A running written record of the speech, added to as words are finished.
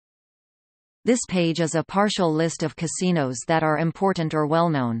This page is a partial list of casinos that are important or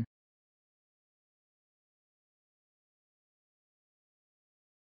well-known.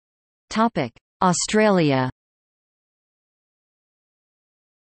 Australia.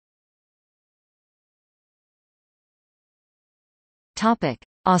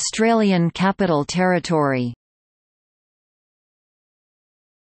 Australian Capital Territory.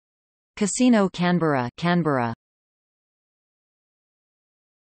 Casino Canberra, Canberra.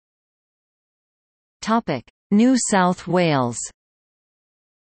 New South Wales.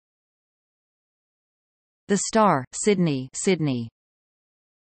 The Star, Sydney, Sydney.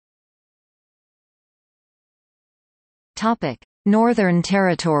 Northern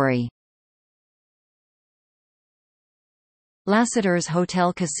Territory. Lassiter's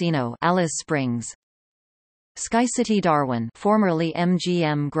Hotel Casino, Alice Springs. SkyCity Darwin, formerly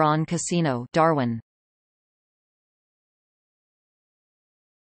MGM Grand Casino, Darwin.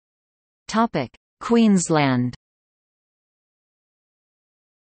 Queensland.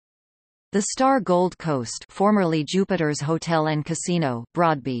 The Star Gold Coast, formerly Jupiter's Hotel and Casino,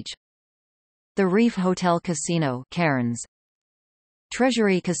 Broadbeach. The Reef Hotel Casino, Cairns.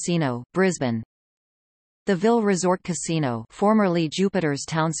 Treasury Casino, Brisbane. The Ville Resort Casino, formerly Jupiter's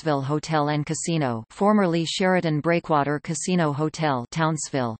Townsville Hotel and Casino, formerly Sheraton Breakwater Casino Hotel,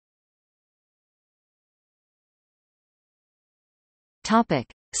 Townsville.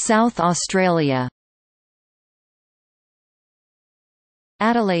 South Australia.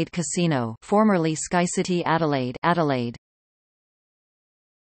 Adelaide Casino, formerly SkyCity Adelaide, Adelaide.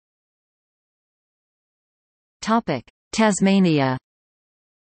 Tasmania.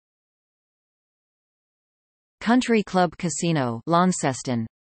 Country Club Casino, Launceston.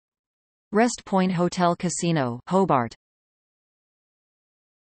 Rest Point Hotel Casino, Hobart.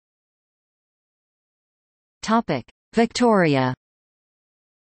 Victoria.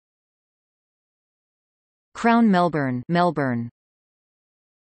 Crown Melbourne, Melbourne.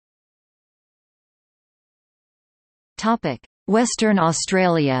 Western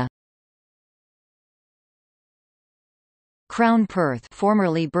Australia. Crown Perth,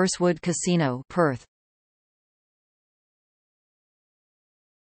 formerly Burswood Casino, Perth.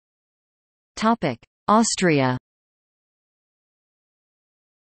 Austria.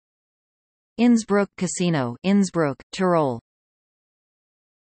 Innsbruck Casino, Innsbruck, Tyrol.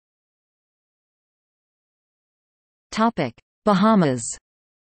 Bahamas.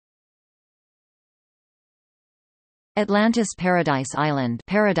 Atlantis Paradise Island,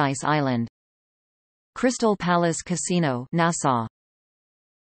 Paradise Island. Crystal Palace Casino, Nassau.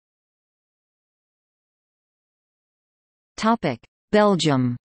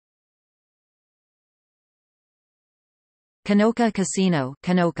 Belgium. Canoca Casino,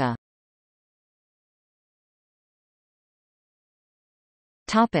 Canoca.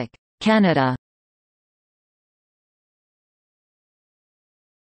 Canada.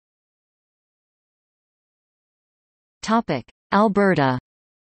 Alberta.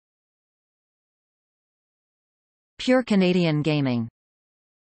 Pure Canadian Gaming.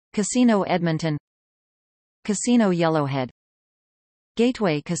 Casino Edmonton. Casino Yellowhead.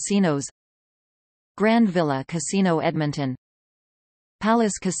 Gateway Casinos. Grand Villa Casino Edmonton.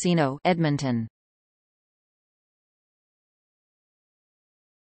 Palace Casino Edmonton.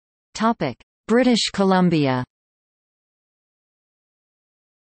 British Columbia.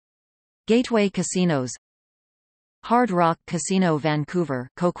 Gateway Casinos. Hard Rock Casino Vancouver,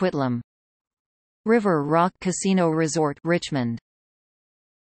 Coquitlam. River Rock Casino Resort, Richmond.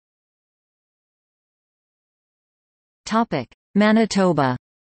 Manitoba.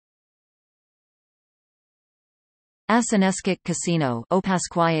 Assineskik Casino,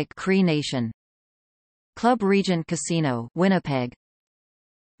 Opaskwayak Cree Nation. Club Regent Casino, Winnipeg.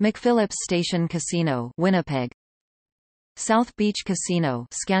 McPhillips Station Casino, Winnipeg. South Beach Casino,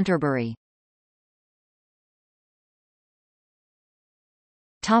 Scanterbury.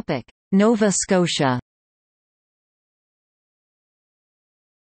 Nova Scotia.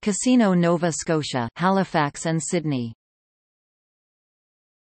 Casino Nova Scotia, Halifax and Sydney.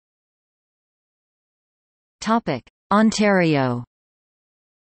 Ontario.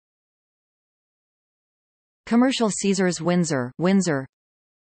 Commercial Caesars Windsor, Windsor.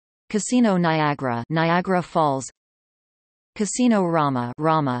 Casino Niagara, Niagara Falls. Casino Rama,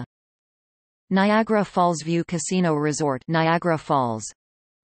 Rama. Niagara Falls View Casino Resort, Niagara Falls.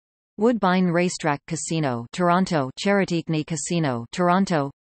 Woodbine Racetrack Casino, Toronto. Charitikni Casino,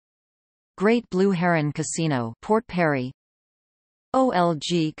 Toronto. Great Blue Heron Casino, Port Perry.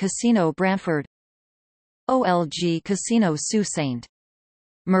 OLG Casino Brantford. OLG Casino Sault Ste.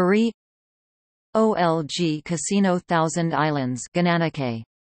 Marie. OLG Casino Thousand Islands, Gananoque.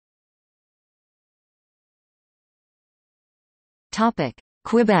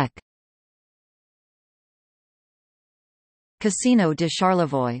 Quebec. Casino de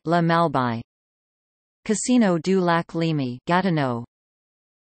Charlevoix, La Malbaie. Casino du Lac Lémy, Gatineau.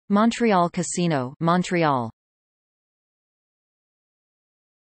 Montreal Casino, Montreal.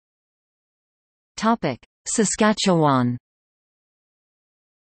 Saskatchewan.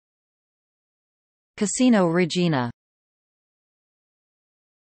 Casino Regina.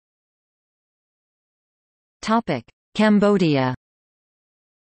 Cambodia.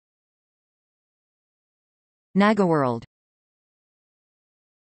 Nagaworld.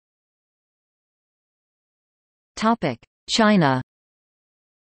 China.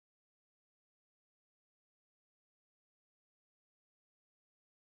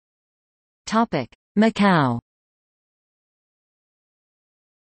 Macau.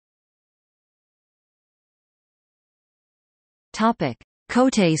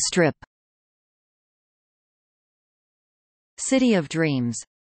 Cotai Strip. City of Dreams.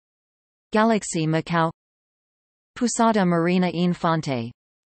 Galaxy Macau. Posada Marina Infante.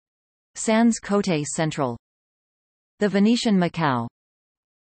 Sands Cotai Central. The Venetian Macau.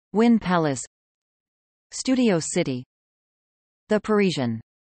 Wynn Palace. Studio City. The Parisian.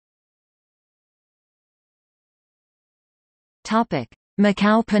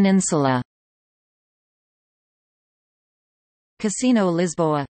 Macau Peninsula. Casino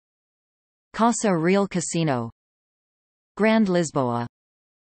Lisboa. Casa Real Casino. Grand Lisboa.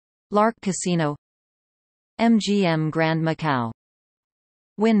 L'Arc Casino. MGM Grand Macau.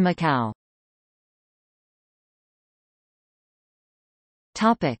 Wynn Macau.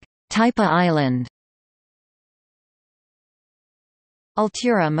 Taipa Island.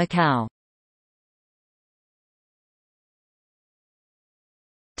 Altura Macau.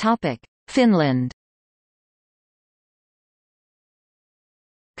 Finland.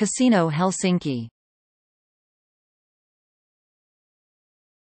 Casino Helsinki.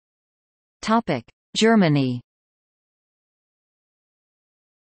 Germany.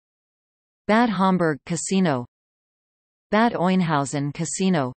 Bad Homburg Casino. Bad Oeynhausen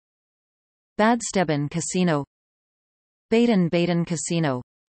Casino. Bad Steben Casino. Baden-Baden Casino.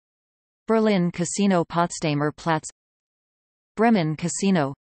 Berlin Casino Potsdamer Platz. Bremen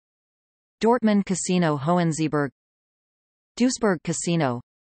Casino. Dortmund Casino Hohenseeberg. Duisburg Casino.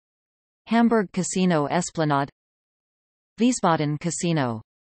 Hamburg Casino Esplanade. Wiesbaden Casino.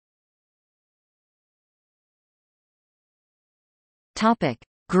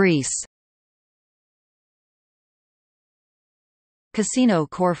 Greece. Casino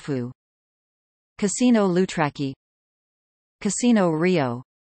Corfu. Casino Loutraki. Casino Rio.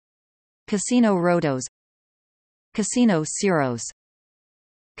 Casino Rhodos. Casino Syros.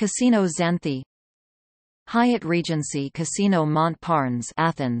 Casino Xanthi. Hyatt Regency Casino Montparnasse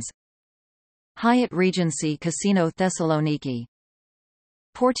Athens. Hyatt Regency Casino Thessaloniki.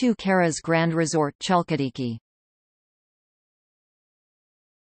 Porto Caras Grand Resort Chalkidiki.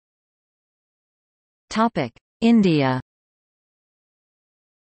 India.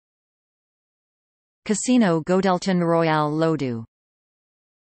 Casino Godelton Royal Lodhu.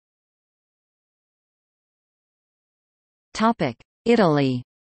 Italy.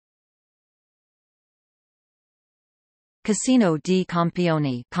 Casino di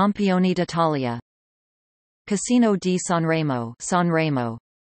Campione, Campione d'Italia. Casino di Sanremo, Sanremo.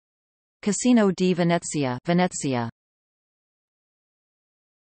 Casino di Venezia, Venezia.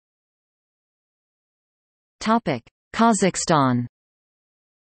 Kazakhstan.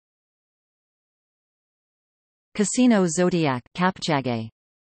 Casino Zodiac, Kapchage.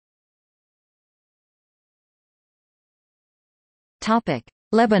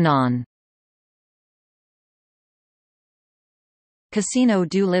 Lebanon. Casino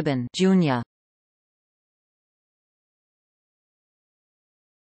du Liban, Junia.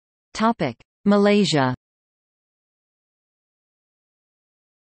 Malaysia.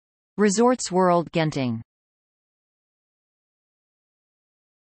 Resorts World Genting.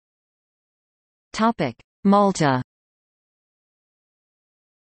 Malta.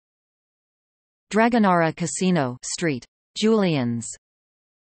 Dragonara Casino Street. Julian's.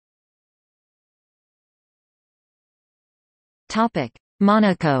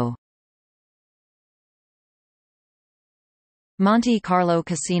 Monaco. Monte Carlo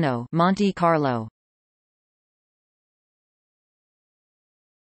Casino, Monte Carlo.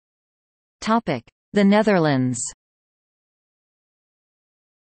 The Netherlands.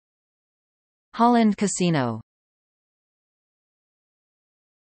 Holland Casino.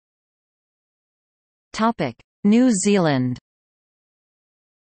 New Zealand.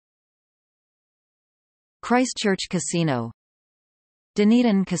 Christchurch Casino.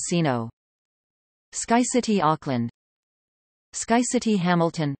 Dunedin Casino. SkyCity Auckland. SkyCity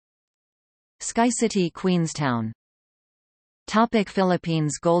Hamilton, SkyCity Queenstown.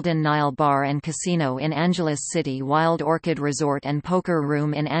 Philippines. Golden Nile Bar and Casino in Angeles City, Wild Orchid Resort and Poker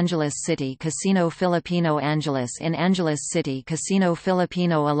Room in Angeles City, Casino Filipino Angeles in Angeles City, Casino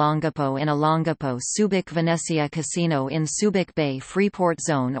Filipino Olongapo in Olongapo, Subic Venecia Casino in Subic Bay, Freeport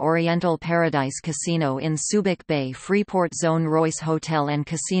Zone Oriental Paradise Casino in Subic Bay, Freeport Zone Royce Hotel and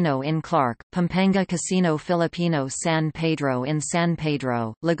Casino in Clark, Pampanga Casino Filipino San Pedro in San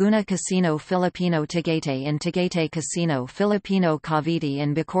Pedro, Laguna Casino Filipino Tagaytay in Tagaytay, Casino Filipino Cavite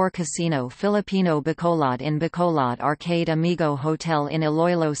in Bacoor, Casino Filipino Bacolod in Bacolod, Arcade Amigo Hotel in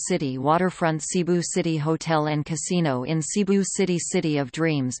Iloilo City, Waterfront Cebu City Hotel and Casino in Cebu City, City of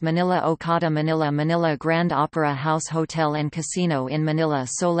Dreams Manila, Okada Manila, Manila Grand Opera House Hotel and Casino in Manila,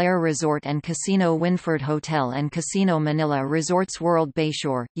 Solaire Resort and Casino, Winford Hotel and Casino Manila, Resorts World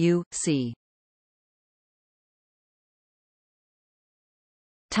Bayshore, U.C.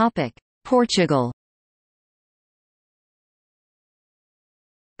 Portugal.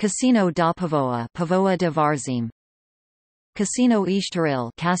 Casino da Póvoa, Póvoa de Varzim. Casino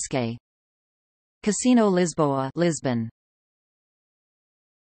Estoril, Cascais. Casino Lisboa, Lisbon.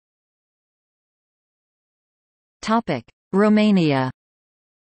 Topic: Romania.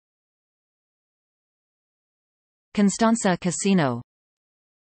 Constanța Casino,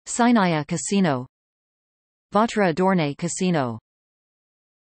 Sinaia Casino, Vatra Dornei Casino.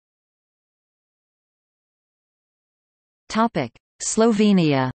 Topic: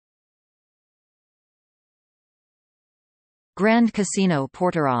 Slovenia. Grand Casino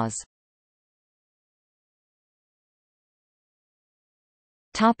Portoroz.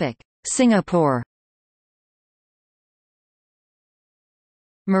 Topic: Singapore.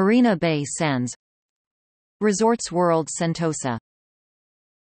 Marina Bay Sands, Resorts World Sentosa.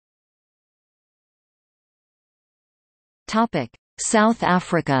 Topic: South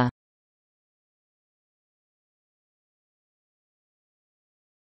Africa.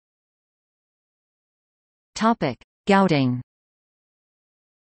 Topic: Gauteng.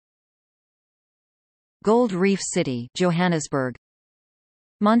 Gold Reef City, Johannesburg.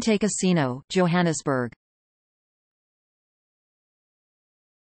 Monte Casino, Johannesburg.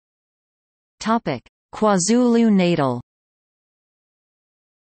 Topic: KwaZulu Natal.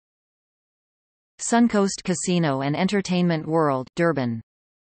 Suncoast Casino and Entertainment World, Durban.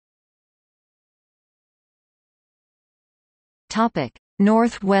 Topic: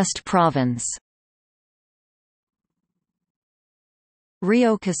 North West Province.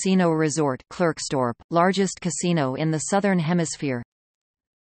 Rio Casino Resort, Klerksdorp, largest casino in the Southern Hemisphere.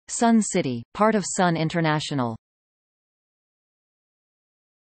 Sun City, part of Sun International.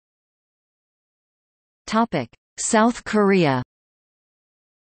 Topic: South Korea.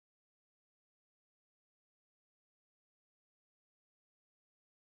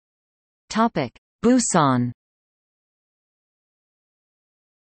 Topic: Busan.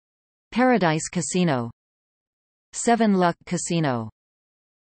 Paradise Casino. Seven Luck Casino.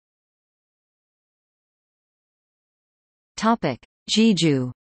 Topic: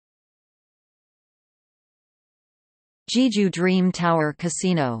 Jeju. Jeju Dream Tower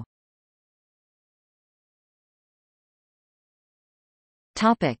Casino.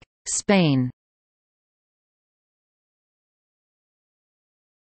 Topic: Spain.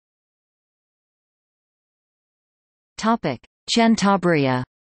 Topic: Cantabria.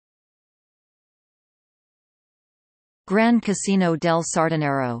 Gran Casino del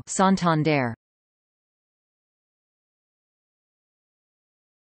Sardinero, Santander.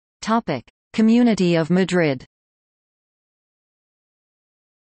 Topic: Community of Madrid.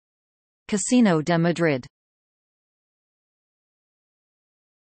 Casino de Madrid.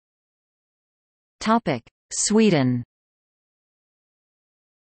 Topic: Sweden.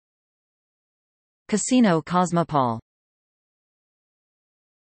 Casino Cosmopol.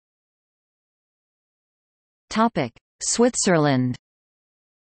 Topic: Switzerland.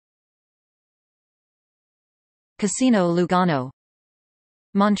 Casino Lugano.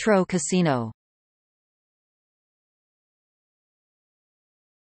 Montreux Casino.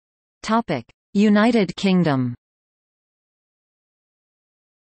 Topic: United Kingdom.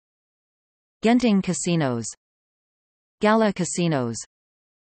 Genting Casinos. Gala Casinos.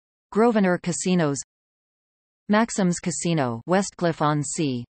 Grosvenor Casinos. Maxim's Casino,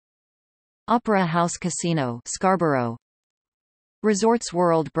 Westcliff-on-Sea. Opera House Casino, Scarborough. Resorts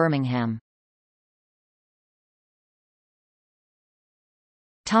World Birmingham.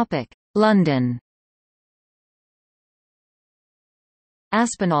 Topic: London.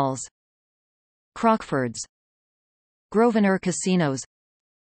 Aspinalls. Crockfords. Grosvenor Casinos.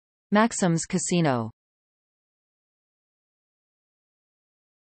 Maxim's Casino.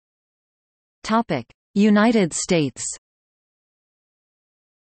 United States.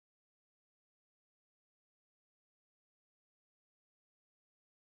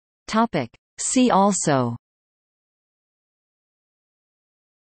 See also: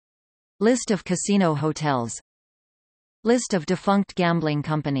 List of casino hotels, List of defunct gambling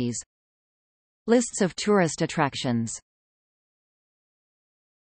companies, Lists of tourist attractions.